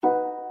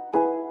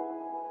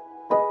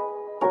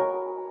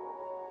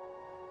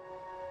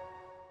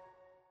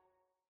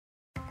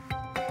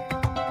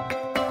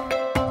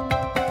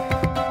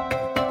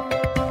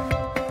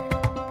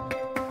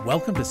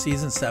Welcome to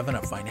Season 7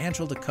 of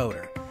Financial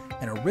Decoder,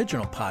 an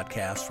original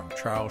podcast from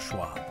Charles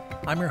Schwab.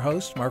 I'm your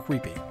host, Mark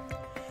Riepe.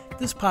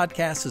 This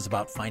podcast is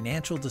about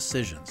financial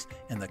decisions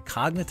and the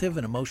cognitive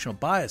and emotional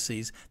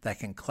biases that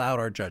can cloud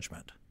our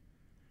judgment.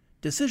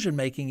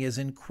 Decision-making is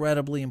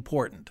incredibly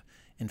important.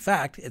 In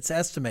fact, it's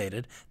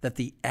estimated that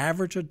the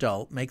average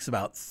adult makes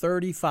about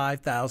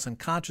 35,000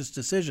 conscious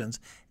decisions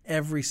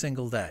every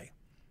single day.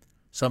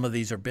 Some of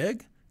these are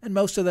big, and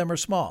most of them are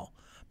small.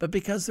 But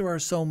because there are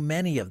so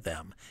many of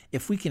them,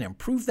 if we can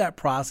improve that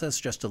process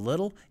just a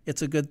little,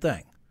 it's a good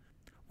thing.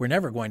 We're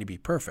never going to be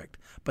perfect,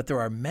 but there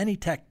are many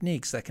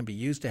techniques that can be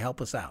used to help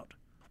us out.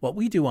 What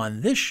we do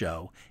on this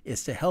show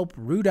is to help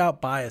root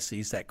out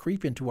biases that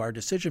creep into our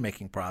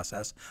decision-making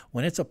process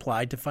when it's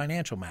applied to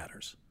financial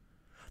matters.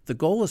 The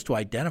goal is to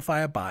identify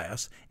a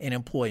bias and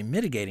employ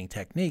mitigating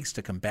techniques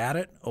to combat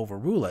it,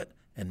 overrule it,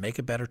 and make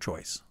a better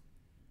choice.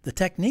 The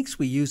techniques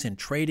we use in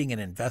trading and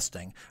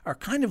investing are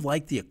kind of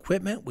like the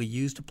equipment we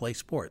use to play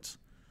sports.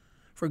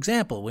 For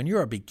example, when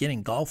you're a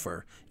beginning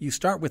golfer, you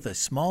start with a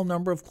small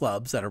number of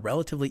clubs that are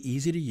relatively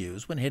easy to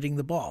use when hitting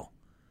the ball.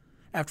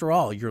 After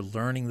all, you're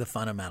learning the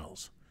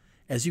fundamentals.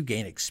 As you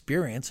gain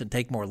experience and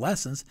take more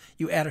lessons,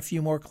 you add a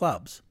few more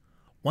clubs.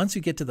 Once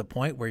you get to the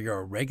point where you're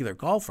a regular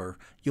golfer,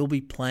 you'll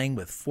be playing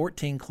with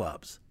 14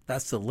 clubs.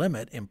 That's the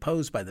limit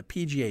imposed by the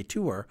PGA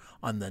Tour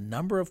on the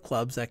number of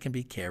clubs that can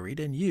be carried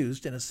and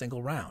used in a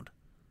single round.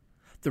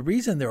 The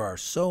reason there are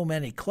so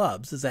many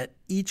clubs is that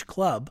each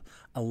club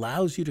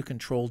allows you to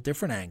control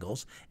different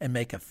angles and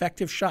make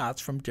effective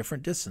shots from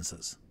different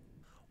distances.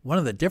 One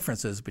of the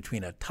differences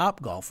between a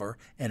top golfer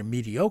and a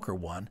mediocre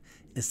one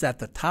is that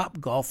the top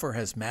golfer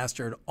has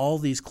mastered all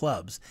these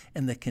clubs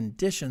and the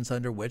conditions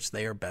under which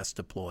they are best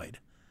deployed.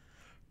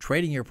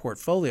 Trading your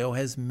portfolio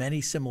has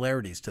many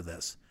similarities to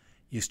this.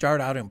 You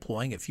start out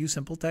employing a few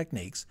simple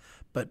techniques,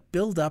 but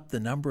build up the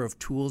number of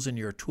tools in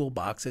your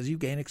toolbox as you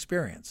gain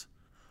experience.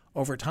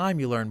 Over time,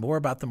 you learn more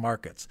about the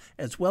markets,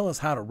 as well as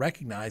how to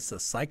recognize the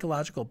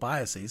psychological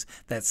biases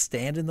that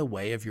stand in the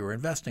way of your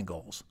investing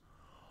goals.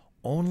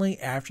 Only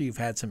after you've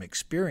had some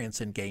experience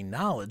and gained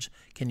knowledge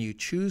can you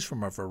choose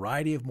from a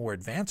variety of more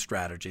advanced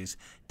strategies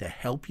to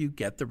help you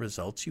get the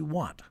results you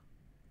want.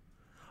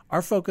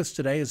 Our focus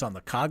today is on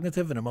the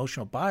cognitive and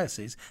emotional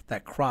biases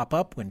that crop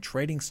up when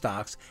trading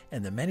stocks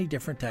and the many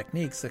different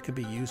techniques that can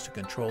be used to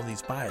control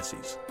these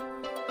biases.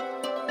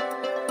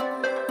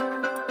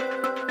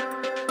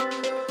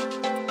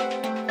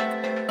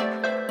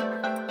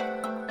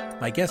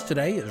 My guest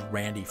today is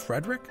Randy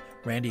Frederick.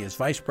 Randy is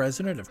Vice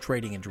President of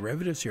Trading and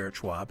Derivatives here at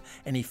Schwab,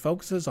 and he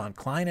focuses on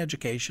client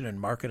education and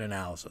market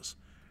analysis.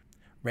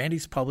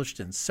 Randy's published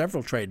in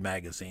several trade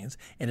magazines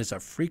and is a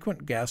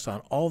frequent guest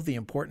on all of the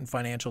important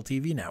financial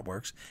TV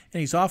networks,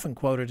 and he's often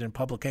quoted in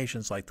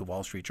publications like the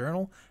Wall Street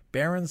Journal,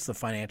 Barron's, the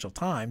Financial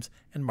Times,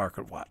 and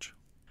MarketWatch.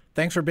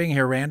 Thanks for being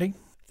here, Randy.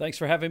 Thanks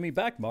for having me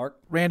back, Mark.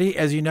 Randy,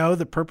 as you know,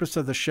 the purpose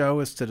of the show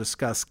is to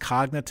discuss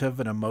cognitive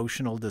and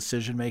emotional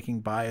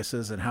decision-making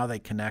biases and how they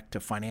connect to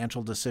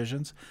financial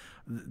decisions.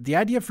 The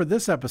idea for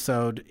this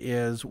episode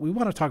is we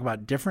want to talk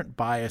about different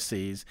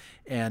biases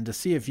and to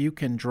see if you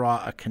can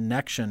draw a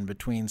connection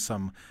between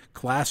some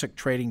classic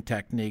trading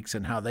techniques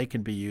and how they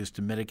can be used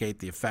to mitigate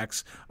the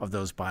effects of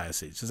those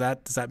biases. Does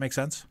that make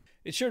sense?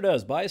 It sure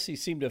does.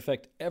 Biases seem to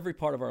affect every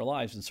part of our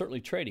lives, and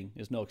certainly trading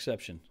is no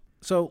exception.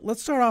 So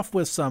let's start off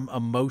with some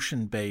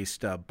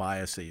emotion-based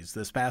biases.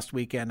 This past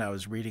weekend, I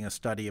was reading a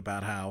study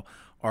about how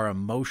our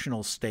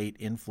emotional state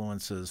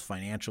influences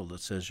financial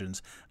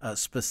decisions,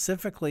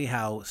 specifically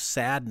how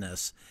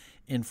sadness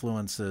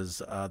influences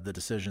the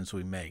decisions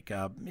we make.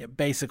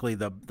 Basically,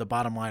 the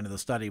bottom line of the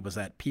study was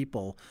that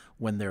people,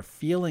 when they're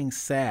feeling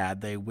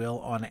sad, they will,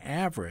 on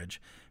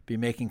average, be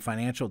making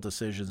financial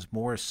decisions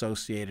more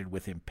associated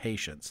with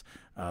impatience.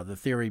 The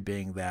theory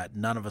being that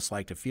none of us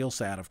like to feel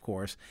sad, of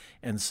course,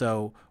 and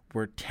so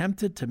we're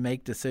tempted to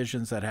make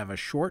decisions that have a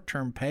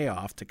short-term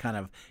payoff to kind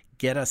of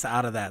get us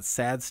out of that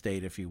sad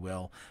state, if you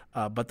will.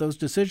 But those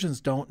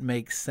decisions don't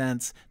make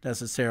sense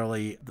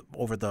necessarily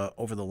over the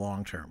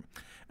long term.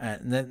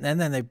 And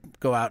then they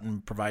go out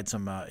and provide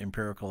some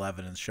empirical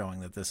evidence showing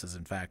that this is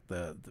in fact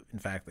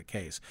the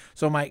case.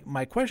 So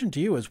my question to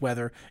you is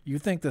whether you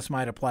think this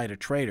might apply to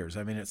traders.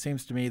 I mean, it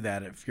seems to me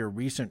that if your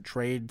recent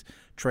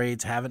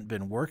trades haven't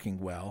been working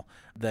well,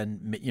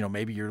 then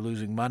maybe you're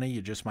losing money.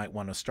 You just might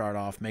want to start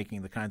off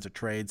making the kinds of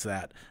trades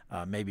that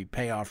maybe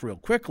pay off real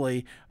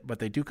quickly, but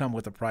they do come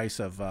with a price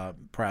of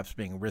perhaps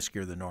being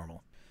riskier than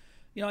normal.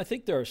 I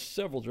think there are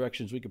several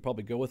directions we could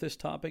probably go with this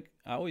topic.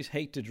 I always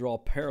hate to draw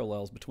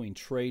parallels between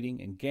trading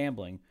and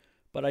gambling,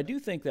 but I do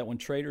think that when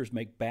traders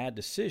make bad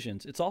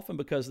decisions, it's often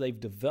because they've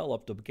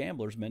developed a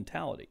gambler's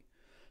mentality.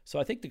 So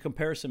I think the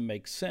comparison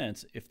makes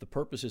sense if the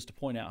purpose is to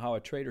point out how a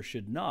trader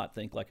should not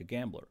think like a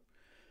gambler.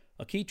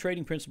 A key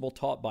trading principle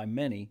taught by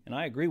many, and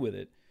I agree with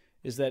it,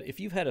 is that if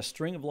you've had a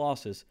string of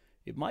losses,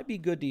 it might be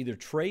good to either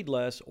trade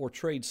less or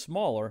trade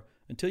smaller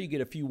until you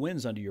get a few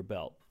wins under your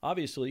belt.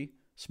 Obviously,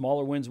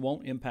 smaller wins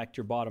won't impact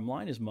your bottom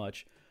line as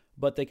much,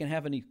 but they can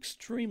have an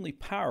extremely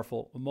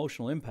powerful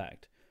emotional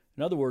impact.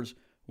 In other words,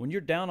 When you're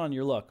down on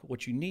your luck,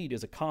 what you need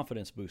is a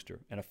confidence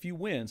booster, and a few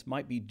wins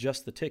might be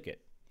just the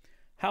ticket.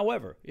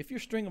 However, if your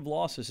string of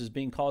losses is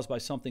being caused by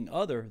something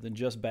other than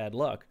just bad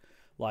luck,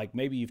 like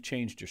maybe you've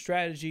changed your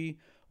strategy,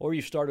 or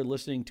you've started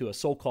listening to a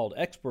so-called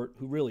expert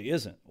who really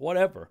isn't,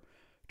 whatever,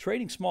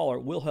 trading smaller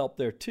will help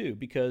there too,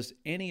 because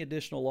any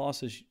additional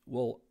losses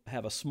will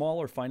have a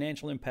smaller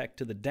financial impact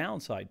to the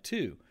downside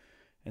too,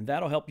 and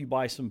that'll help you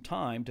buy some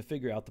time to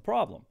figure out the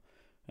problem.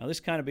 Now,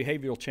 this kind of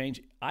behavioral change,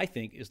 I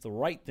think, is the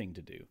right thing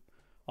to do.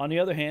 On the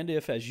other hand,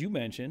 if, as you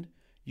mentioned,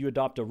 you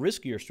adopt a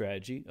riskier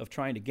strategy of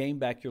trying to gain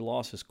back your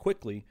losses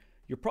quickly,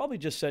 you're probably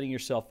just setting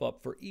yourself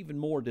up for even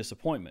more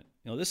disappointment.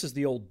 This is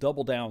the old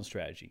double down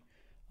strategy.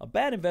 A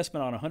bad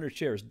investment on 100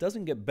 shares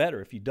doesn't get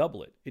better if you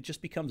double it. It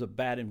just becomes a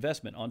bad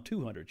investment on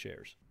 200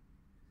 shares.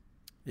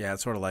 Yeah,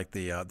 it's sort of like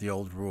the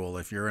old rule.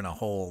 If you're in a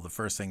hole, the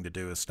first thing to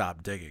do is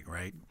stop digging,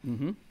 right?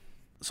 Mm-hmm.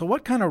 So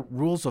what kind of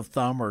rules of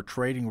thumb or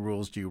trading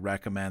rules do you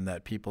recommend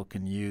that people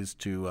can use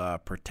to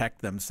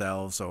protect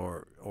themselves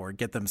or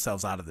get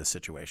themselves out of this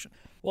situation?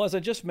 Well, as I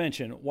just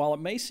mentioned, while it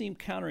may seem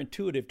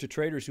counterintuitive to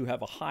traders who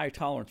have a high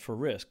tolerance for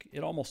risk,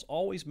 it almost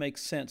always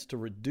makes sense to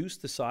reduce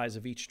the size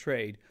of each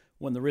trade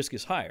when the risk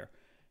is higher.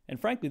 And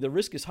frankly, the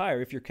risk is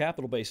higher if your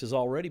capital base has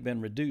already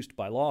been reduced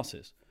by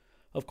losses.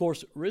 Of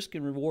course, risk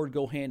and reward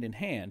go hand in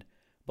hand,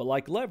 but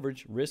like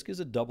leverage, risk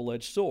is a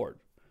double-edged sword.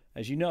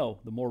 As you know,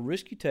 the more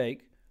risk you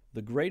take,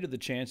 the greater the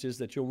chance is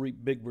that you'll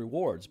reap big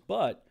rewards.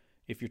 But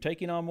if you're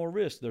taking on more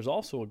risk, there's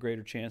also a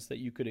greater chance that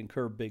you could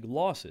incur big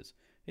losses.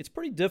 It's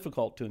pretty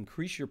difficult to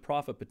increase your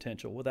profit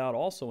potential without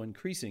also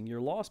increasing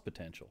your loss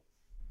potential.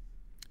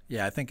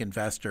 Yeah, I think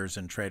investors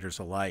and traders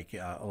alike,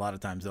 a lot of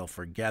times they'll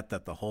forget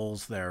that the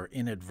holes they're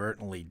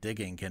inadvertently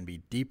digging can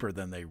be deeper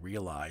than they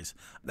realize.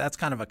 That's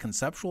kind of a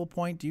conceptual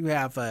point. Do you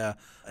have a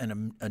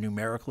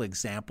numerical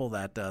example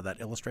that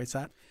illustrates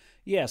that?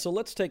 Yeah, so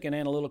let's take an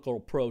analytical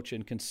approach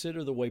and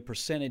consider the way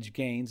percentage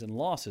gains and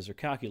losses are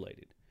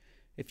calculated.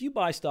 If you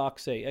buy stock,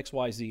 say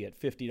XYZ at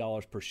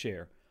 $50 per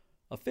share,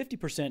 a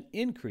 50%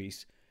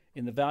 increase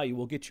in the value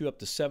will get you up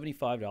to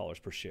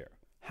 $75 per share.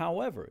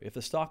 However, if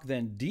the stock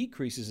then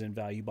decreases in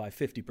value by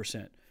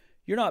 50%,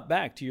 you're not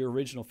back to your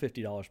original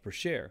 $50 per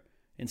share.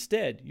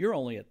 Instead, you're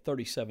only at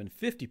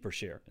 $37.50 per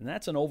share, and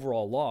that's an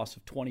overall loss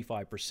of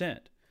 25%.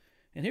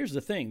 And here's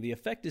the thing, the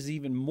effect is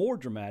even more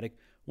dramatic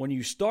when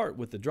you start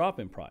with the drop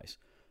in price.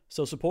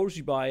 So suppose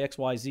you buy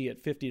XYZ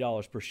at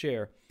 $50 per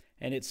share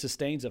and it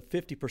sustains a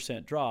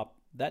 50% drop,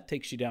 that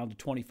takes you down to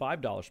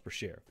 $25 per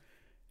share.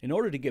 In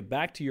order to get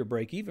back to your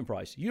break-even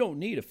price, you don't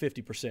need a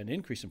 50%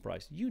 increase in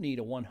price. You need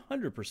a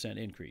 100%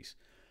 increase.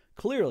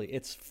 Clearly,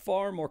 it's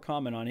far more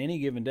common on any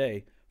given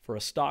day for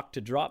a stock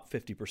to drop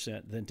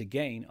 50% than to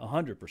gain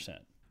 100%.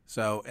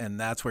 So, and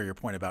that's where your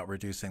point about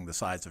reducing the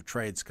size of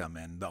trades come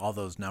in. All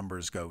those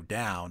numbers go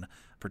down,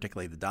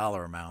 particularly the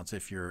dollar amounts,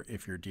 if you're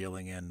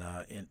dealing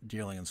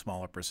in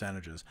smaller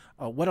percentages.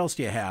 What else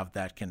do you have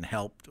that can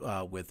help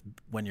with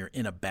when you're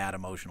in a bad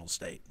emotional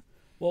state?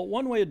 Well,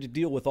 one way to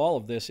deal with all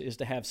of this is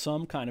to have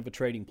some kind of a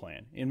trading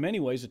plan. In many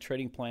ways, a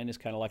trading plan is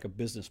kind of like a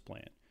business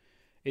plan.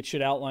 It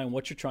should outline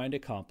what you're trying to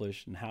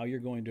accomplish and how you're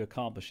going to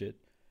accomplish it.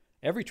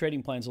 Every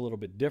trading plan is a little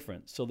bit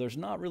different, so there's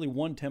not really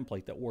one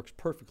template that works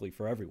perfectly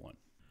for everyone.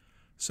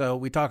 So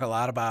we talk a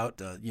lot about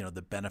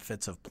the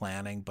benefits of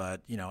planning,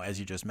 but as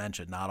you just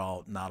mentioned, not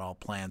all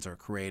plans are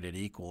created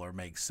equal or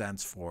make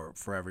sense for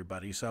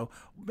everybody. So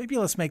maybe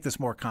let's make this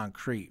more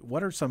concrete.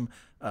 What are some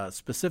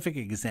specific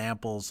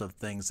examples of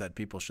things that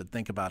people should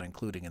think about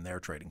including in their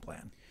trading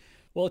plan?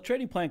 Well, a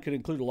trading plan could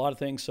include a lot of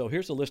things. So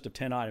here's a list of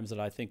 10 items that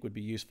I think would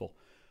be useful.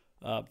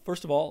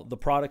 First of all, the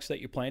products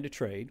that you plan to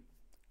trade,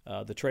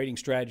 the trading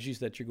strategies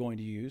that you're going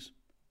to use,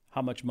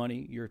 how much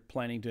money you're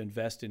planning to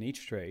invest in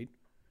each trade.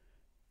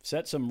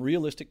 Set some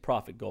realistic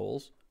profit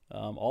goals,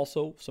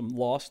 also some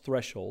loss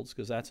thresholds,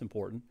 because that's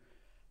important.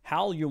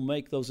 How you'll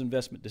make those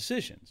investment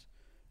decisions,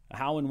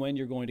 how and when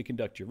you're going to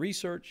conduct your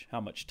research, how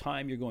much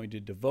time you're going to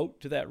devote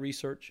to that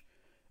research,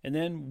 and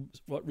then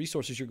what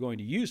resources you're going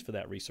to use for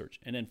that research.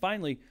 And then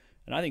finally,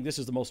 and I think this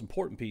is the most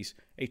important piece,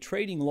 a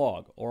trading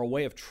log or a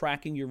way of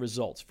tracking your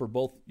results for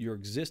both your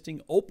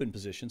existing open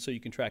positions so you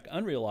can track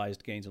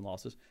unrealized gains and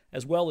losses,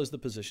 as well as the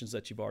positions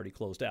that you've already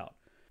closed out.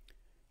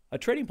 A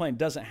trading plan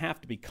doesn't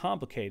have to be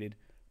complicated,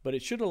 but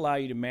it should allow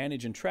you to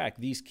manage and track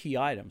these key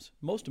items.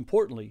 Most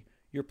importantly,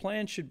 your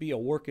plan should be a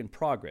work in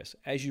progress.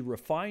 As you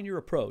refine your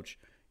approach,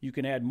 you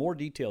can add more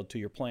detail to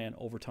your plan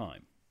over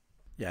time.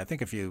 Yeah, I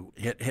think if you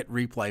hit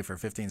replay for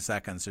 15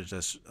 seconds to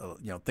just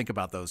think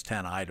about those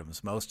 10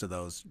 items, most of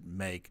those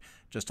make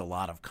just a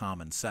lot of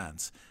common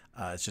sense.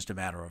 It's just a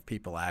matter of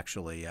people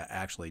actually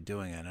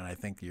doing it. And I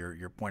think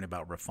your point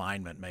about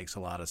refinement makes a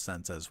lot of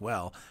sense as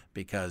well,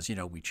 because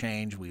we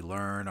change, we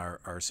learn,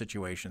 our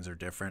situations are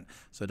different.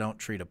 So don't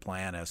treat a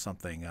plan as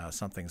something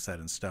set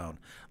in stone.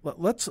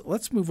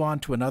 Let's move on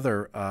to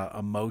another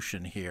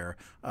emotion here.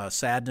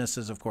 Sadness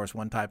is of course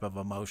one type of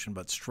emotion,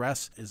 but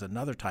stress is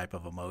another type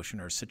of emotion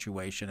or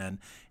situation.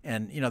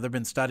 And there've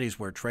been studies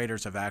where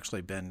traders have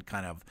actually been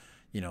kind of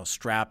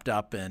strapped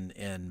up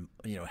in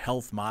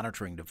health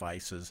monitoring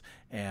devices,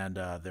 and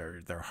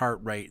their heart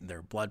rate and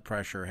their blood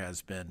pressure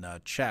has been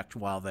checked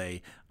while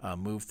they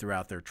move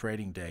throughout their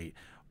trading day.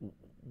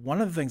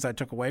 One of the things I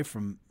took away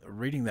from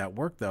reading that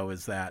work, though,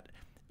 is that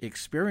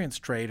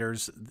experienced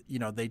traders,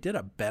 they did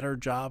a better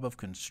job of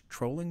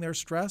controlling their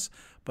stress,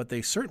 but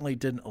they certainly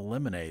didn't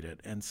eliminate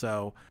it. And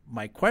so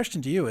my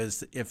question to you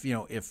is, if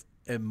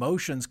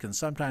emotions can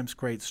sometimes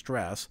create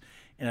stress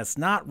and it's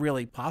not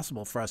really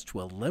possible for us to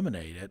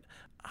eliminate it,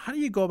 how do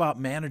you go about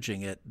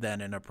managing it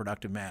then in a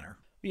productive manner?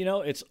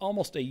 It's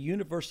almost a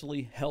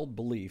universally held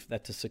belief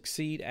that to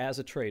succeed as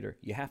a trader,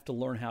 you have to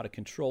learn how to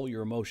control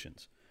your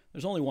emotions.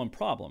 There's only one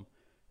problem.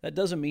 That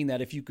doesn't mean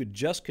that if you could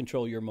just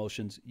control your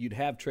emotions, you'd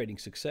have trading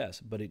success,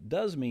 but it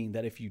does mean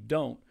that if you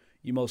don't,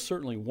 you most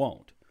certainly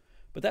won't.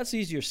 But that's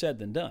easier said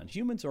than done.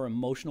 Humans are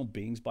emotional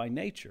beings by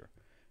nature.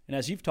 And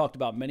as you've talked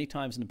about many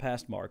times in the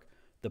past, Mark,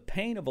 the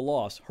pain of a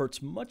loss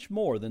hurts much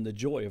more than the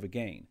joy of a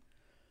gain.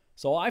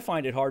 So I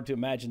find it hard to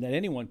imagine that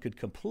anyone could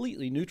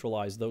completely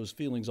neutralize those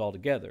feelings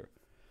altogether.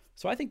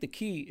 So I think the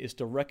key is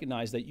to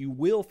recognize that you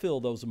will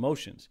feel those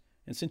emotions.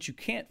 And since you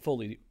can't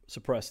fully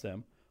suppress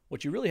them,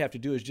 what you really have to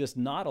do is just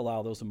not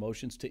allow those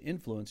emotions to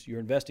influence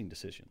your investing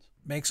decisions.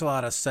 Makes a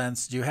lot of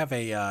sense. Do you have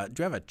a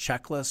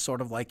checklist,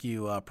 sort of like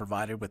you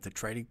provided with the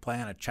trading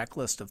plan, a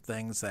checklist of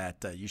things that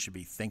you should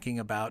be thinking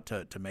about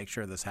to make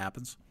sure this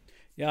happens?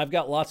 Yeah, I've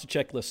got lots of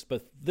checklists,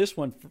 but this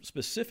one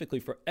specifically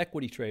for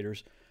equity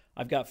traders,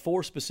 I've got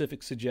 4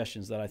 specific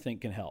suggestions that I think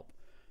can help.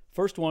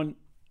 First one,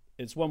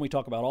 it's one we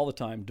talk about all the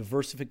time.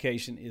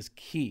 Diversification is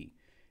key.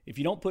 If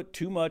you don't put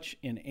too much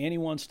in any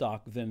one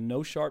stock, then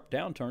no sharp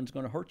downturn is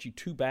going to hurt you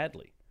too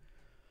badly.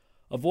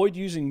 Avoid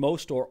using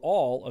most or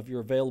all of your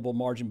available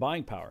margin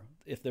buying power.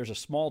 If there's a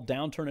small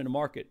downturn in the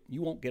market,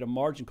 you won't get a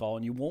margin call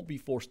and you won't be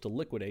forced to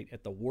liquidate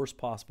at the worst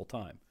possible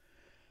time.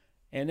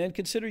 And then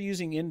consider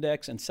using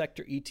index and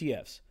sector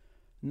ETFs,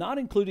 not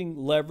including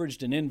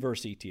leveraged and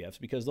inverse ETFs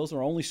because those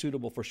are only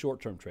suitable for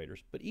short-term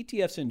traders, but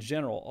ETFs in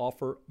general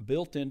offer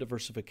built-in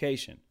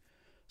diversification.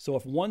 So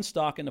if one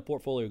stock in the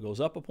portfolio goes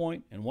up a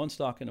point and one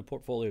stock in the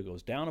portfolio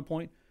goes down a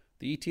point,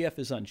 the ETF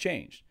is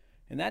unchanged.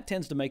 And that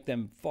tends to make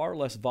them far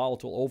less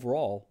volatile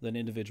overall than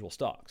individual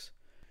stocks.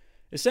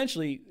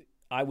 Essentially,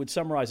 I would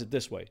summarize it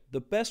this way.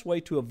 The best way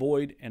to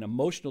avoid an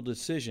emotional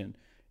decision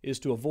is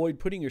to avoid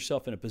putting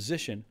yourself in a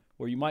position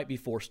where you might be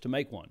forced to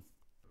make one.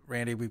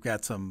 Randy, we've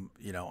got some,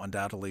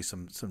 undoubtedly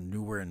some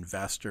newer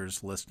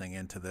investors listening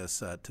into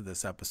this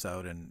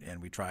episode,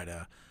 and we try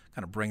to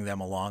kind of bring them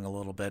along a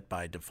little bit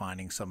by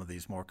defining some of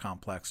these more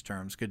complex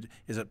terms.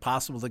 Is it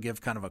possible to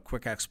give kind of a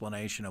quick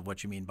explanation of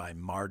what you mean by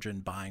margin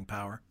buying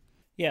power?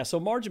 Yeah, so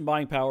margin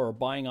buying power or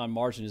buying on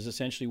margin is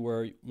essentially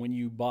where when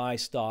you buy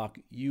stock,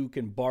 you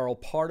can borrow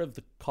part of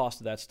the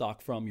cost of that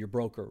stock from your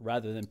broker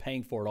rather than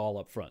paying for it all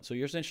up front. So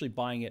you're essentially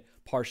buying it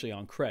partially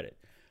on credit.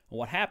 And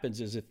what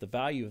happens is if the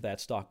value of that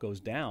stock goes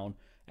down,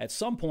 at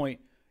some point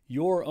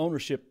your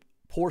ownership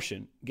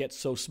portion gets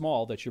so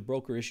small that your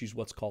broker issues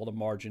what's called a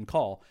margin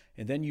call.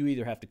 And then you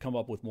either have to come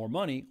up with more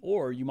money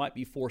or you might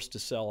be forced to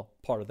sell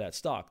part of that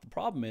stock. The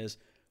problem is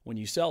when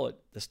you sell it,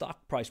 the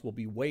stock price will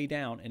be way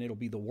down and it'll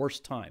be the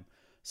worst time.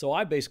 So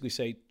I basically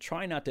say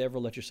try not to ever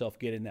let yourself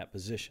get in that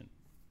position.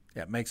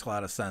 Yeah, it makes a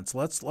lot of sense.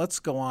 Let's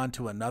go on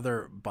to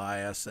another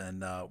bias,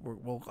 and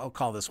I'll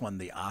call this one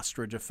the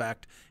ostrich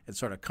effect. It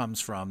sort of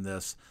comes from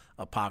this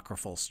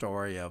apocryphal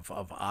story of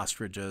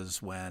ostriches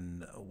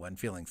when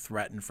feeling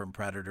threatened from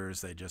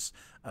predators, they just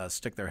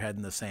stick their head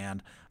in the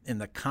sand. In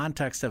the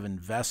context of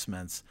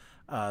investments,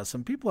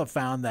 some people have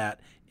found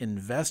that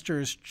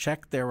investors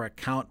check their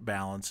account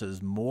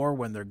balances more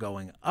when they're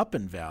going up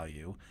in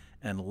value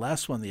and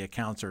less when the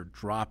accounts are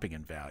dropping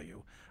in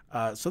value.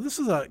 So this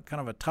is a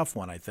kind of a tough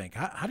one, I think.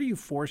 How do you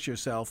force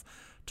yourself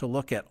to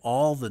look at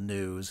all the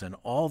news and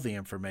all the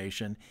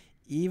information,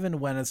 even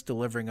when it's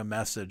delivering a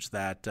message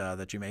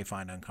that you may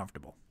find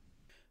uncomfortable?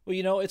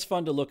 Well, it's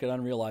fun to look at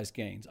unrealized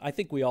gains. I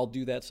think we all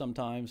do that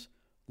sometimes.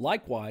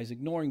 Likewise,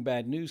 ignoring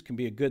bad news can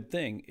be a good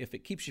thing if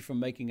it keeps you from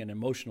making an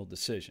emotional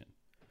decision.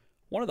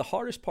 One of the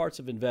hardest parts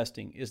of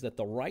investing is that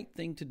the right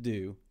thing to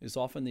do is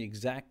often the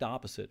exact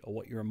opposite of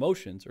what your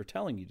emotions are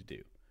telling you to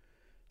do.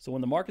 So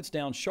when the market's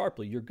down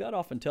sharply, your gut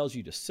often tells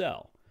you to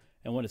sell.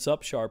 And when it's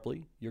up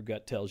sharply, your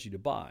gut tells you to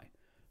buy.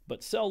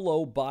 But sell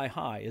low, buy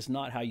high is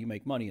not how you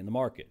make money in the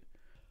market.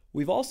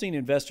 We've all seen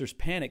investors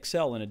panic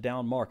sell in a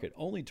down market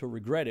only to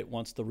regret it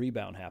once the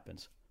rebound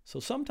happens.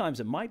 So sometimes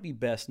it might be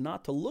best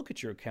not to look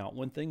at your account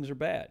when things are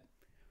bad.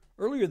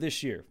 Earlier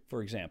this year,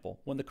 for example,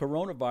 when the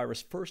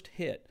coronavirus first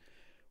hit,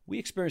 we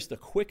experienced the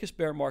quickest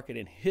bear market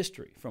in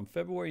history from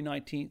February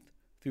 19th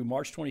through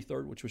March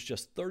 23rd, which was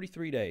just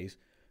 33 days.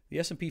 The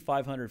S&P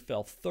 500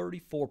 fell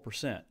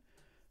 34%.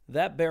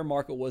 That bear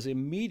market was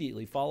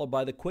immediately followed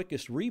by the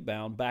quickest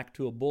rebound back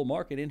to a bull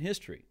market in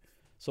history.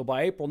 So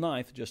by April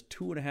 9th, just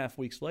 2.5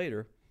 weeks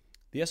later,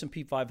 the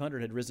S&P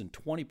 500 had risen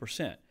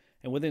 20%.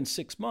 And within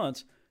 6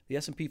 months, the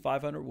S&P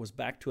 500 was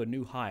back to a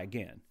new high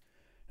again.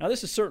 Now,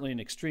 this is certainly an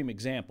extreme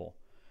example,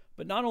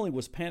 but not only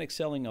was panic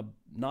selling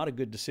not a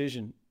good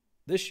decision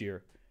this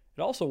year, it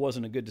It also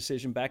wasn't a good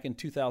decision back in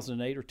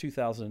 2008 or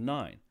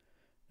 2009.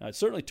 Now, it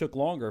certainly took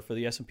longer for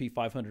the S&P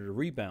 500 to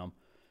rebound,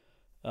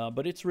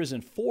 but it's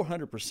risen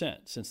 400%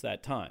 since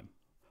that time.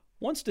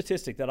 One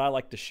statistic that I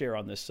like to share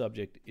on this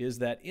subject is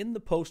that in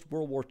the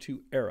post-World War II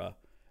era,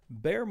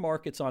 bear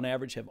markets on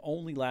average have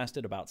only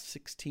lasted about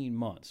 16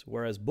 months,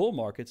 whereas bull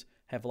markets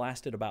have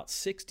lasted about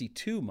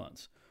 62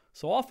 months.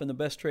 So often the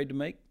best trade to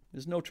make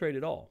is no trade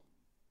at all.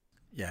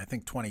 Yeah, I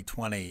think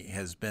 2020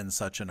 has been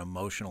such an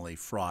emotionally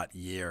fraught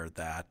year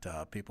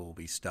that people will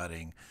be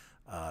studying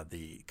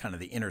the kind of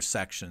the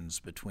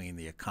intersections between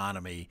the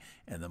economy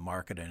and the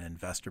market and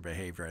investor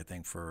behavior. I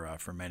think for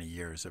many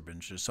years there have been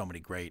just so many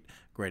great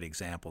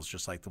examples,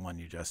 just like the one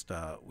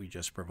we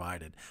just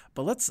provided.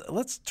 But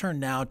let's turn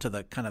now to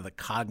the kind of the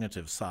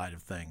cognitive side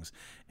of things.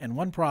 And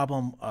one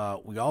problem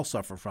we all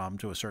suffer from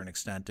to a certain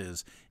extent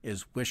is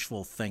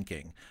wishful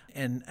thinking,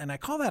 and I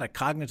call that a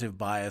cognitive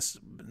bias,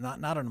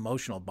 not an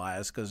emotional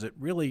bias, because it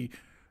really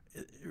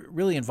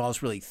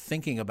involves really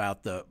thinking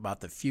about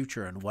the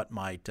future and what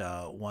might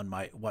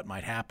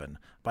happen.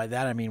 By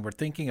that I mean we're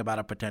thinking about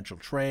a potential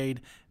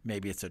trade.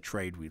 Maybe it's a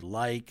trade we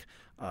like.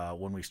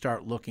 When we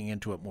start looking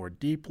into it more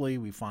deeply,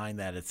 we find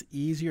that it's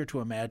easier to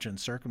imagine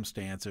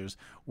circumstances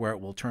where it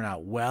will turn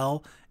out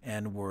well,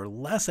 and we're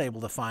less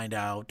able to find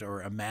out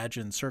or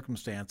imagine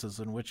circumstances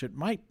in which it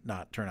might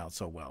not turn out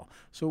so well.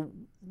 So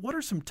what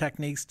are some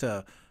techniques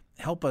to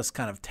help us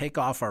kind of take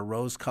off our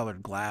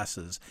rose-colored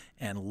glasses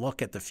and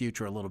look at the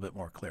future a little bit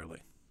more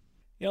clearly?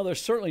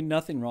 There's certainly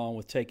nothing wrong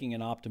with taking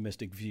an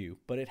optimistic view,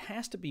 but it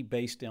has to be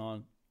based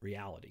on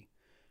reality.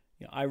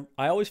 I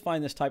always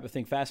find this type of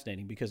thing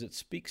fascinating because it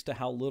speaks to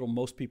how little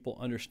most people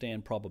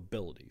understand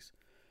probabilities.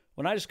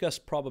 When I discuss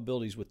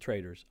probabilities with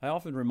traders, I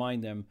often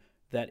remind them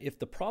that if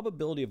the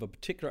probability of a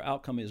particular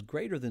outcome is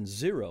greater than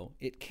 0,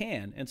 it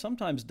can, and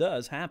sometimes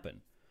does,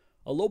 happen.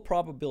 A low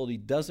probability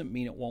doesn't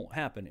mean it won't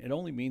happen. It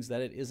only means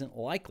that it isn't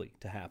likely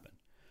to happen.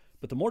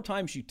 But the more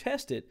times you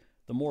test it,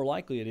 the more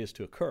likely it is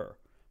to occur.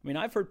 I mean,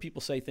 I've heard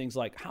people say things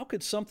like, how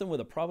could something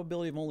with a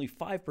probability of only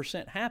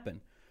 5%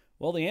 happen?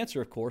 Well, the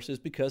answer, of course, is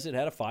because it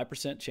had a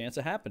 5% chance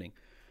of happening.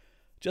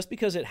 Just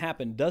because it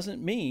happened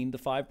doesn't mean the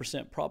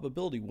 5%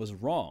 probability was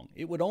wrong.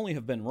 It would only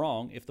have been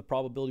wrong if the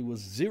probability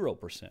was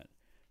 0%.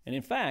 And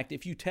in fact,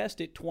 if you test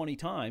it 20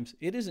 times,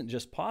 it isn't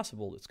just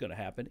possible it's going to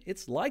happen,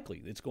 it's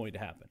likely it's going to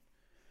happen.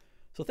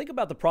 So think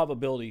about the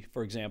probability,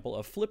 for example,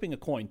 of flipping a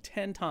coin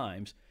 10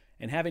 times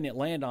and having it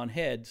land on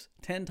heads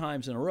 10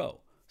 times in a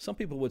row. Some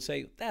people would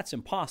say that's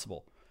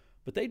impossible,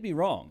 but they'd be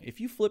wrong.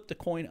 If you flipped a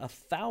coin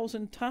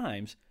 1,000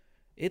 times,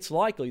 it's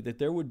likely that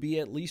there would be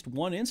at least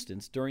one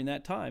instance during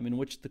that time in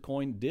which the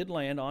coin did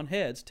land on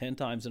heads 10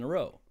 times in a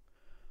row.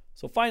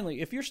 So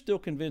finally, if you're still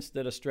convinced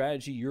that a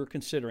strategy you're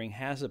considering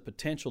has a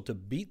potential to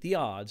beat the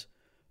odds,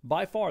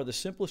 by far the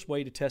simplest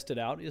way to test it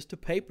out is to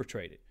paper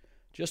trade it.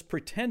 Just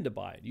pretend to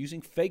buy it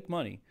using fake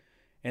money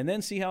and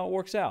then see how it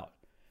works out.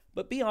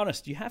 But be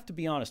honest. You have to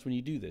be honest when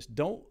you do this.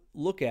 Don't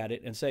look at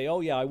it and say,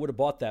 oh yeah, I would have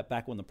bought that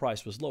back when the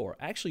price was lower.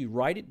 Actually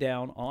write it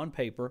down on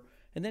paper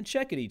and then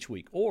check it each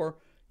week. Or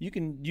you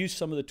can use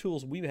some of the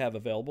tools we have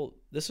available.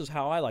 This is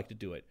how I like to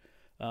do it.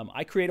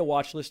 I create a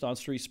watch list on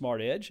Street Smart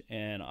Edge,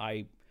 and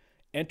I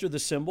enter the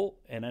symbol,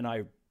 and then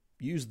I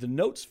use the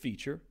notes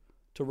feature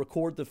to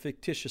record the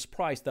fictitious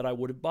price that I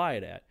would buy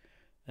it at.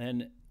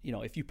 And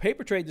if you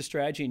paper trade the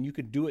strategy and you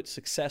could do it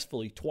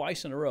successfully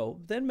twice in a row,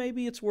 then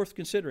maybe it's worth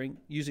considering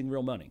using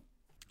real money.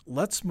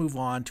 Let's move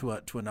on to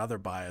another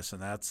bias,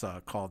 and that's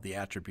called the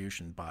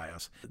attribution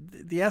bias.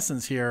 The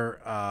essence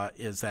here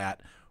is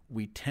that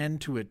we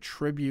tend to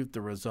attribute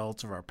the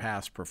results of our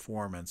past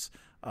performance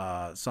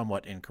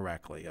somewhat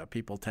incorrectly.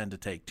 People tend to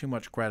take too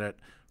much credit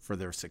for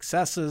their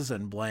successes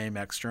and blame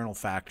external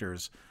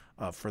factors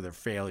for their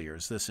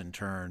failures. This in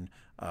turn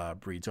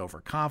breeds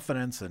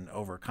overconfidence, and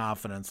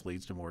overconfidence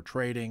leads to more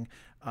trading.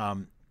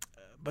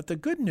 But the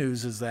good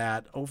news is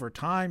that over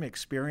time,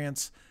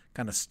 experience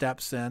kind of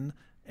steps in,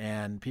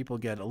 and people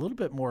get a little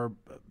bit more,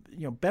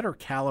 better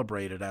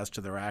calibrated as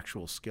to their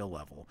actual skill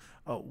level.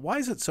 Why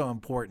is it so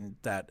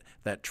important that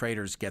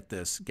traders get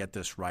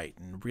this right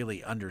and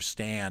really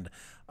understand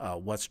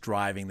what's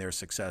driving their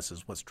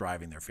successes, what's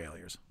driving their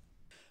failures?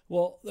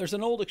 Well, there's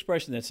an old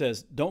expression that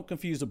says, don't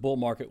confuse a bull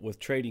market with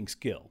trading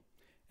skill.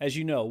 As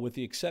you know, with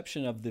the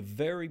exception of the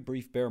very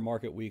brief bear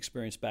market we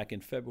experienced back in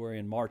February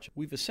and March,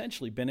 we've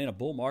essentially been in a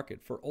bull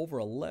market for over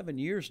 11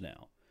 years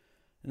now.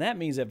 And that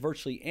means that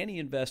virtually any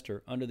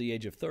investor under the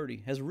age of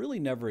 30 has really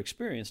never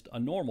experienced a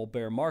normal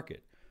bear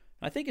market.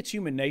 I think it's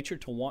human nature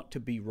to want to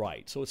be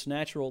right, so it's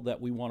natural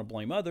that we want to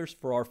blame others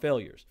for our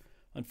failures.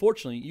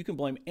 Unfortunately, you can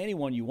blame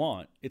anyone you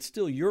want. It's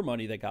still your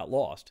money that got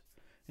lost.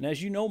 And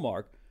as you know,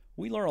 Mark,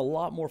 we learn a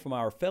lot more from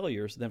our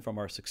failures than from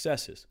our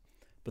successes.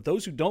 But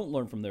those who don't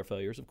learn from their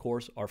failures, of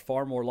course, are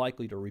far more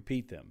likely to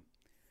repeat them.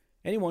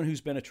 Anyone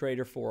who's been a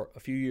trader for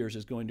a few years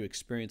is going to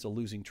experience a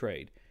losing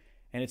trade.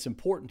 And it's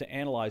important to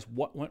analyze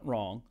what went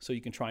wrong so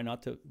you can try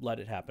not to let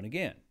it happen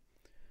again.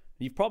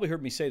 You've probably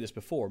heard me say this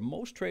before.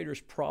 Most traders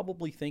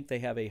probably think they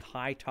have a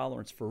high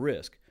tolerance for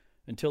risk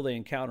until they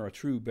encounter a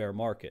true bear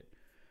market.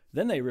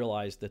 then they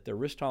realize that their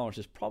risk tolerance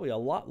is probably a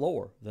lot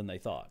lower than they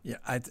thought. Yeah,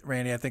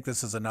 Randy, I think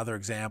this is another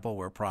example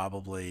where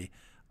probably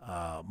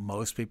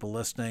most people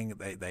listening,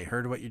 they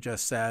heard what you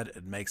just said.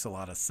 It makes a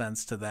lot of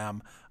sense to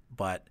them,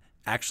 but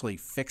actually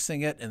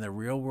fixing it in the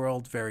real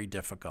world, very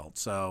difficult.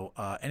 So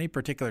any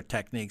particular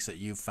techniques that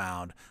you've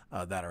found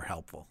that are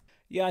helpful?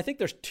 Yeah, I think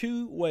there's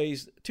two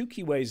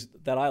key ways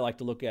that I like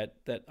to look at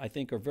that I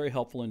think are very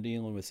helpful in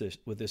dealing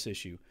with this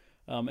issue.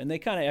 And they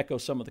kind of echo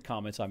some of the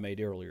comments I made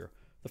earlier.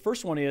 The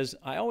first one is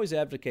I always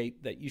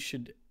advocate that you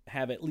should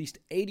have at least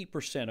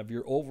 80% of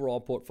your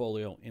overall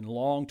portfolio in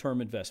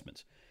long-term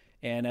investments.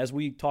 And as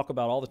we talk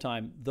about all the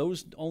time,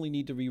 those only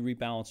need to be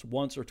rebalanced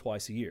once or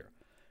twice a year.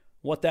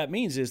 What that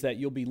means is that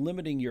you'll be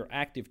limiting your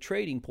active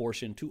trading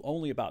portion to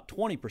only about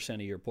 20%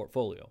 of your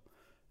portfolio.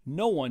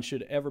 No one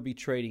should ever be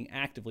trading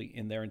actively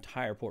in their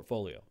entire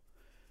portfolio.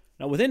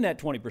 Now, within that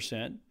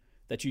 20%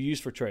 that you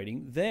use for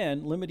trading,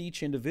 then limit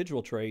each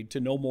individual trade to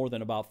no more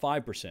than about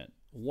 5%.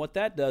 What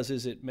that does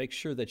is it makes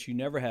sure that you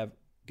never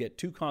get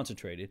too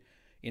concentrated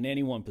in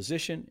any one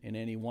position, in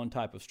any one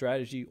type of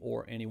strategy,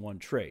 or any one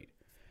trade.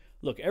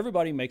 Look,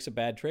 everybody makes a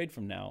bad trade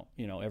every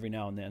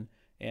now and then,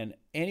 and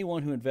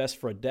anyone who invests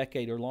for a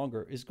decade or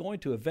longer is going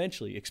to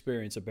eventually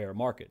experience a bear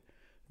market.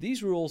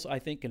 These rules, I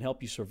think, can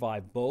help you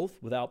survive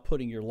both without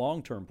putting your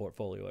long-term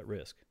portfolio at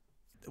risk.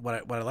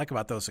 What I like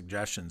about those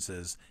suggestions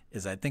is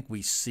I think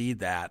we see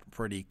that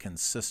pretty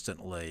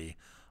consistently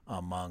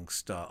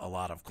amongst a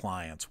lot of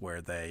clients,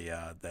 where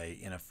they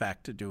in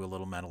effect do a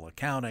little mental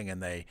accounting,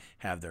 and they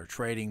have their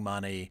trading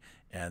money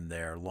and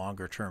their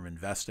longer-term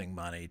investing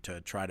money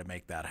to try to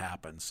make that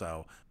happen.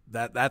 So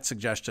that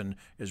suggestion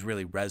is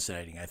really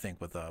resonating, I think,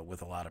 with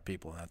a lot of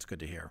people, and that's good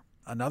to hear.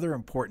 Another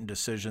important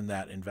decision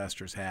that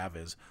investors have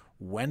is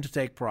when to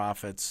take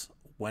profits,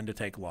 when to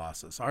take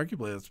losses.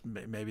 Arguably, that's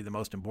maybe the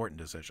most important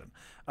decision.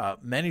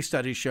 Many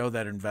studies show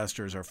that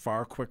investors are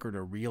far quicker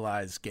to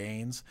realize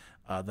gains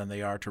than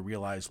they are to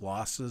realize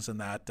losses, and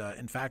that,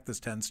 in fact, this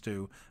tends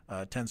to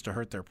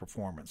hurt their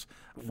performance.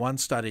 One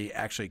study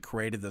actually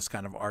created this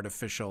kind of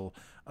artificial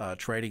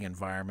trading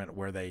environment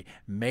where they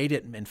made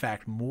it, in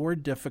fact, more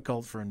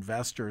difficult for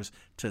investors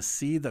to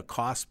see the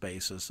cost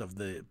basis of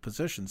the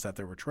positions that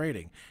they were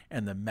trading,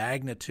 and the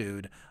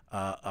magnitude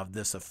of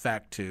this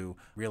effect to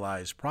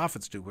realize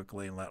profits too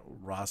quickly and let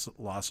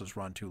losses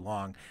run too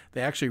long.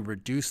 They actually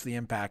reduced the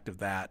impact of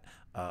that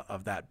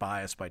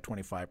bias by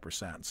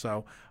 25%.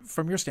 So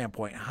from your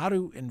standpoint, how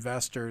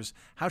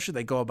should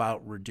they go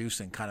about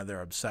reducing kind of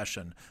their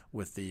obsession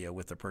with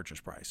the purchase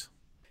price?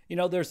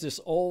 There's this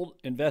old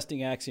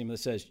investing axiom that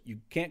says you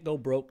can't go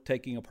broke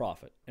taking a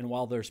profit. And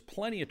while there's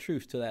plenty of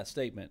truth to that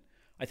statement,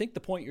 I think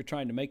the point you're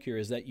trying to make here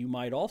is that you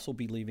might also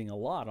be leaving a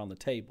lot on the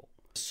table.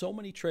 So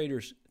many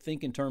traders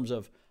think in terms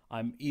of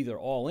I'm either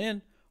all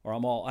in or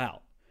I'm all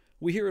out.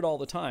 We hear it all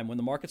the time. When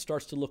the market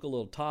starts to look a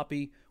little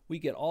toppy, we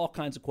get all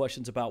kinds of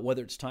questions about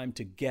whether it's time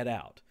to get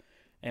out.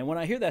 And when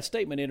I hear that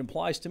statement, it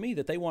implies to me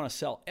that they want to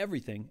sell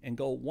everything and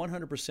go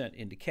 100%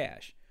 into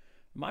cash.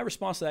 My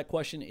response to that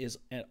question is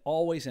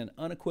always an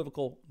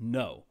unequivocal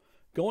no.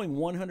 Going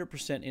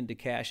 100% into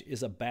cash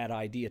is a bad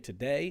idea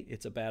today,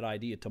 it's a bad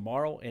idea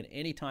tomorrow, and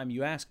anytime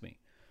you ask me.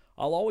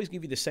 I'll always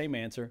give you the same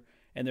answer,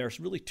 and there's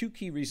really two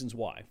key reasons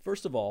why.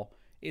 First of all,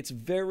 it's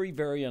very,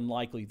 very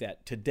unlikely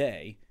that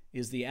today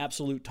is the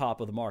absolute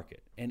top of the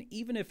market. And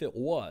even if it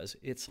was,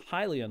 it's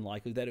highly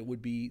unlikely that it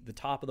would be the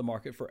top of the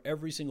market for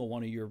every single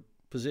one of your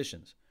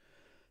positions.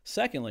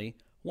 Secondly,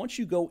 once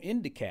you go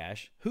into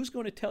cash, who's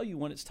going to tell you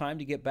when it's time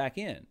to get back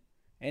in?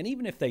 And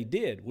even if they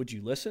did, would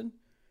you listen?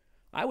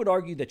 I would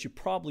argue that you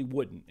probably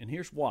wouldn't, and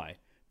here's why.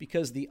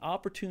 Because the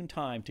opportune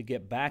time to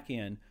get back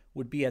in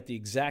would be at the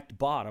exact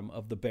bottom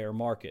of the bear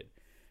market.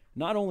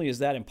 Not only is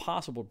that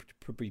impossible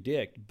to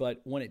predict, but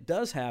when it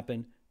does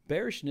happen,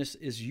 bearishness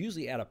is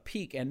usually at a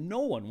peak and no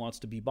one wants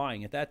to be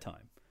buying at that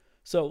time.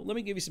 So let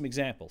me give you some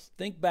examples.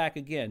 Think back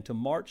again to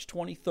March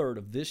 23rd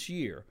of this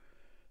year.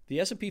 The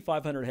S&P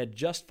 500 had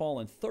just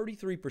fallen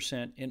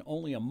 33% in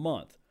only a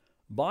month.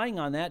 Buying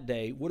on that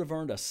day would have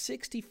earned a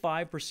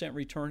 65%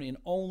 return in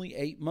only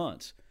 8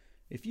 months.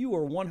 If you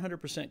were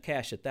 100%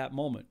 cash at that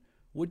moment,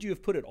 would you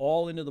have put it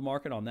all into the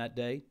market on that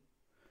day?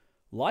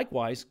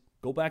 Likewise,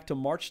 go back to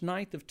March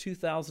 9th of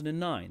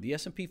 2009. The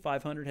S&P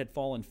 500 had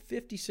fallen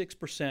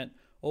 56%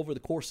 over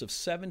the course of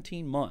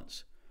 17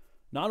 months.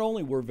 Not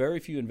only were very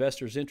few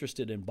investors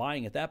interested in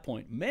buying at that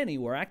point, many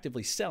were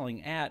actively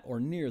selling at or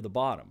near the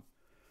bottom.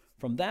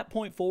 From that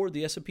point forward,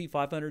 the S&P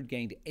 500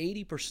 gained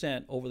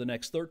 80% over the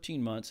next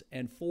 13 months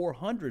and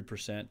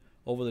 400%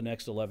 over the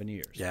next 11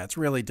 years. Yeah, it's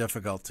really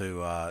difficult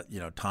to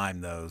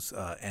time those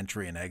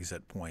entry and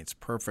exit points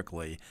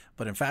perfectly.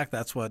 But in fact,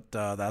 that's what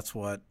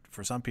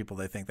for some people,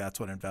 they think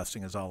that's what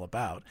investing is all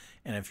about.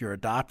 And if you're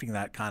adopting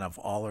that kind of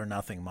all or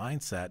nothing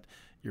mindset,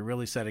 you're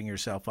really setting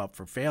yourself up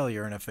for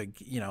failure. And if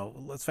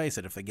let's face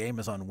it, if the game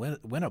is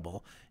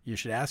unwinnable, you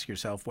should ask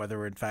yourself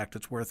whether in fact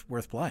it's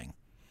worth playing.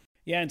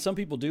 Yeah, and some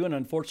people do, and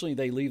unfortunately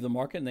they leave the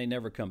market and they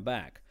never come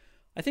back.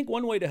 I think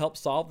one way to help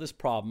solve this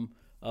problem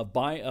of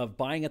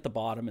buying at the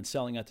bottom and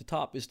selling at the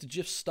top is to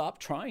just stop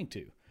trying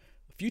to.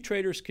 Few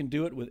traders can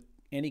do it with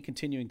any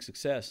continuing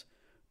success,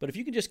 but if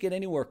you can just get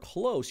anywhere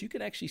close, you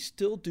can actually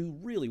still do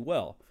really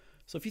well.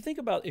 So if you think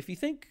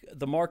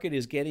the market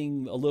is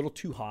getting a little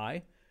too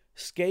high,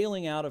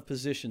 scaling out of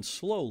position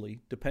slowly,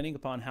 depending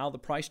upon how the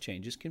price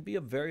changes, can be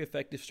a very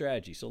effective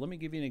strategy. So let me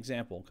give you an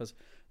example, because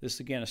this,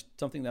 again, is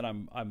something that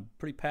I'm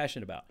pretty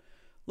passionate about.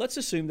 Let's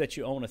assume that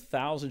you own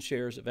 1,000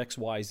 shares of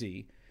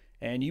XYZ,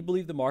 and you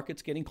believe the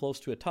market's getting close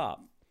to a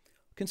top.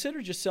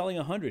 Consider just selling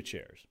 100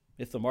 shares.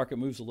 If the market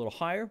moves a little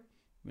higher,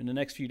 in the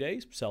next few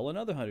days, sell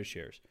another 100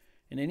 shares.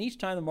 And then each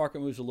time the market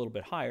moves a little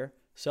bit higher,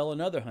 sell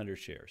another 100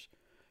 shares.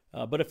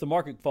 But if the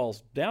market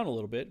falls down a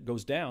little bit,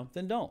 goes down,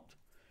 then don't.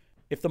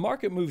 If the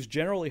market moves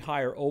generally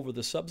higher over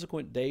the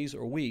subsequent days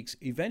or weeks,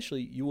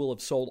 eventually you will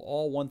have sold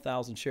all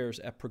 1,000 shares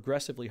at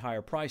progressively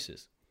higher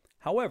prices.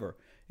 However,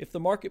 if the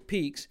market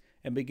peaks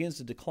and begins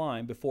to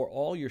decline before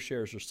all your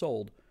shares are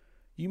sold,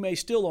 you may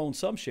still own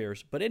some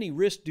shares, but any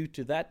risk due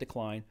to that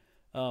decline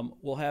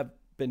will have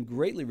been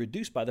greatly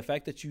reduced by the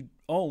fact that you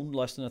own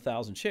less than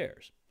 1,000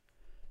 shares.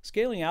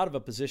 Scaling out of a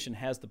position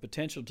has the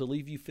potential to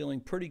leave you feeling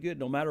pretty good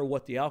no matter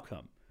what the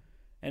outcome.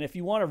 And if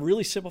you want to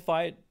really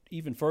simplify it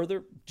even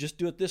further, just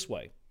do it this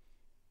way.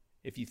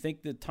 If you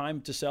think the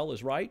time to sell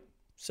is right,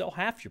 sell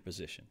half your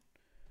position.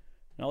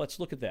 Now let's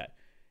look at that.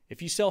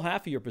 If you sell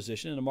half of your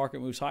position and the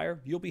market moves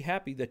higher, you'll be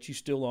happy that you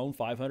still own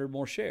 500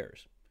 more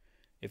shares.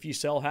 If you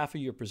sell half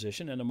of your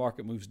position and the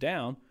market moves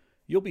down,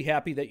 you'll be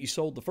happy that you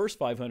sold the first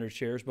 500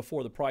 shares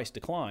before the price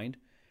declined,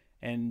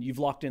 and you've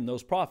locked in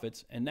those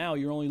profits, and now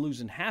you're only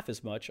losing half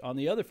as much on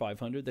the other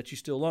 500 that you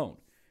still own.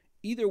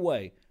 Either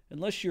way,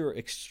 unless you're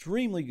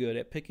extremely good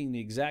at picking the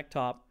exact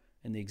top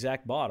and the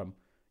exact bottom,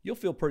 you'll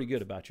feel pretty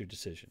good about your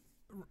decision.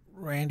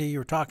 Randy, you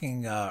were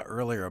talking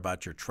earlier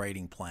about your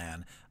trading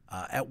plan.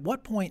 At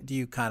what point do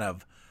you kind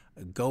of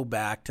go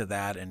back to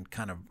that and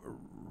kind of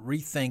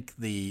rethink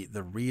the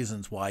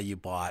reasons why you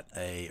bought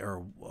a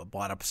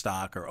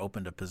stock or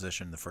opened a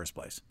position in the first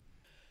place?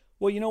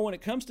 Well, when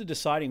it comes to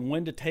deciding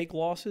when to take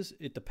losses,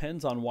 it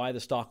depends on why the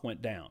stock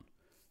went down.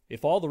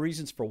 If all the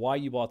reasons for why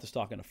you bought the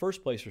stock in the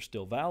first place are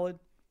still valid,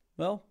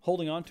 well,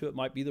 holding on to it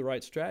might be the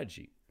right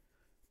strategy.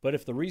 But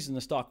if the reason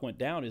the stock went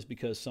down is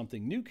because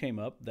something new came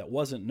up that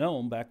wasn't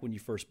known back when you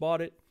first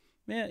bought it,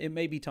 it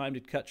may be time to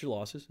cut your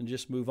losses and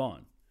just move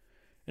on.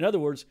 In other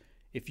words,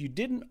 if you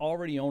didn't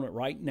already own it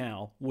right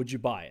now, would you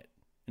buy it?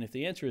 And if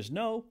the answer is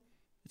no,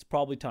 it's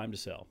probably time to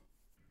sell.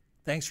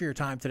 Thanks for your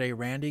time today,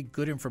 Randy.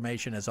 Good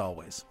information as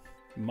always.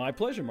 My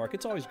pleasure, Mark.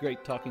 It's always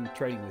great talking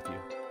trading with you.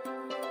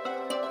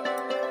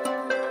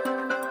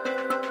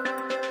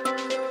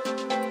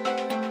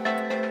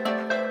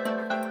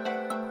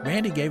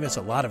 Randy gave us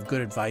a lot of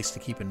good advice to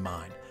keep in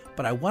mind,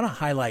 but I want to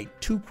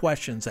highlight 2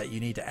 questions that you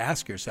need to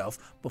ask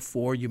yourself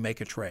before you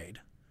make a trade.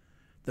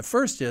 The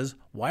first is,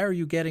 why are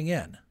you getting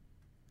in?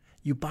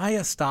 You buy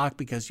a stock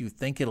because you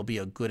think it'll be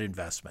a good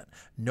investment.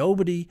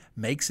 Nobody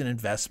makes an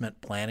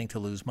investment planning to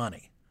lose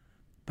money.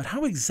 But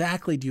how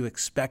exactly do you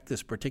expect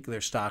this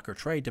particular stock or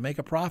trade to make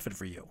a profit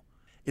for you?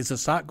 Is the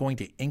stock going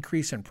to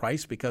increase in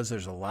price because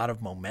there's a lot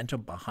of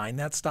momentum behind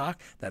that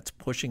stock that's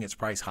pushing its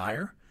price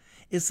higher?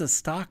 Is the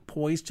stock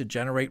poised to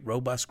generate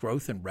robust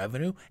growth in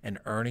revenue and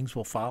earnings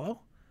will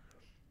follow?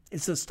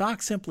 Is the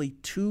stock simply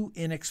too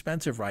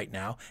inexpensive right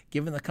now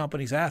given the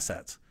company's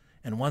assets?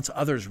 And once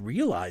others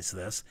realize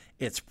this,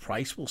 its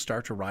price will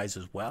start to rise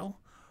as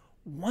well?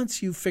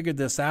 Once you've figured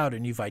this out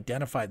and you've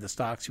identified the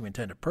stocks you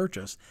intend to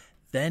purchase,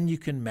 then you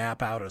can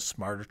map out a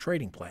smarter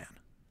trading plan.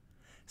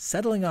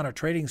 Settling on a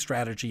trading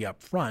strategy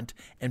up front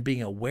and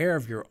being aware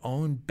of your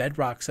own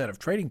bedrock set of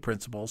trading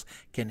principles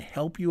can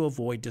help you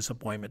avoid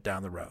disappointment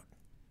down the road.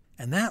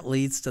 And that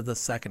leads to the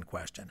second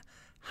question.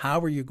 How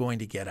are you going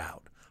to get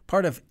out?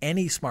 Part of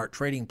any smart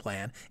trading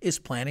plan is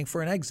planning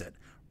for an exit,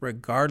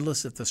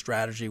 regardless if the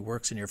strategy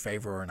works in your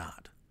favor or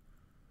not.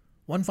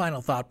 One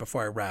final thought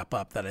before I wrap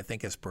up that I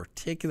think is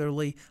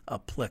particularly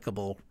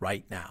applicable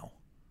right now.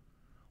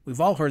 We've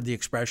all heard the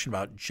expression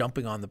about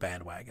jumping on the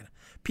bandwagon.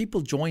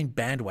 People join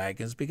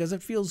bandwagons because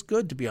it feels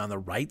good to be on the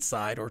right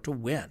side or to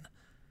win.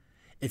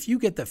 If you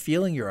get the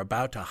feeling you're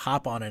about to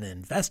hop on an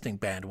investing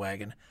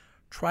bandwagon,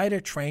 try to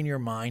train your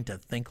mind to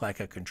think like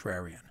a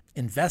contrarian.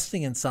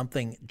 Investing in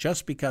something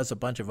just because a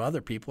bunch of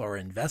other people are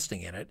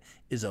investing in it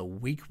is a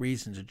weak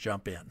reason to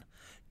jump in.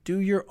 Do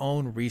your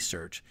own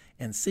research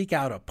and seek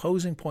out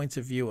opposing points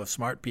of view of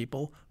smart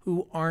people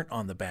who aren't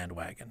on the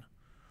bandwagon.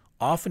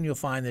 Often you'll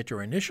find that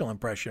your initial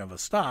impression of a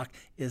stock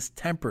is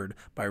tempered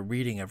by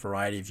reading a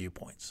variety of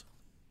viewpoints.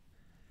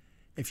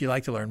 If you'd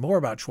like to learn more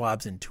about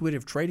Schwab's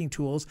intuitive trading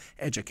tools,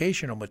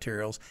 educational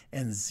materials,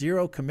 and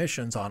zero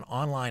commissions on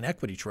online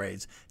equity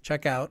trades,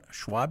 check out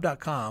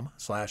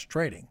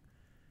schwab.com/trading.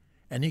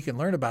 And you can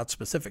learn about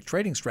specific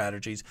trading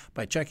strategies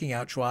by checking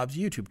out Schwab's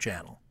YouTube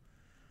channel.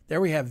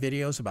 There we have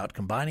videos about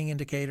combining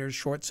indicators,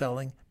 short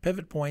selling,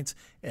 pivot points,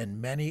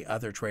 and many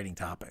other trading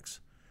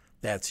topics.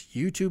 That's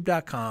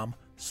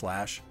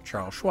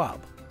youtube.com/Charles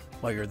Schwab.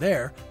 While you're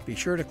there, be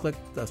sure to click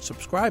the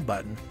subscribe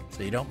button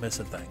so you don't miss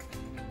a thing.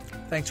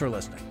 Thanks for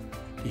listening.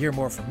 To hear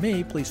more from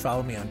me, please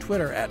follow me on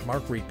Twitter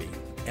 @MarkReapy.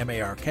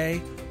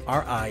 MarkRiepe.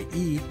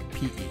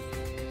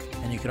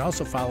 And you can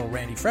also follow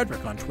Randy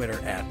Frederick on Twitter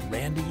at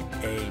Randy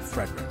A.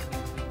 Frederick.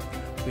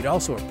 We'd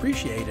also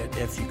appreciate it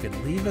if you could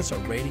leave us a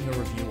rating or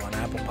review on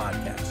Apple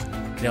Podcasts.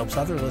 It helps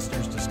other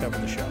listeners discover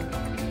the show.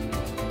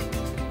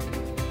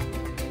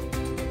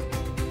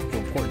 For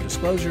important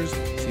disclosures,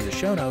 see the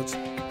show notes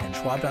and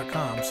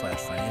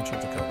schwab.com/financial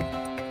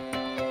decoder.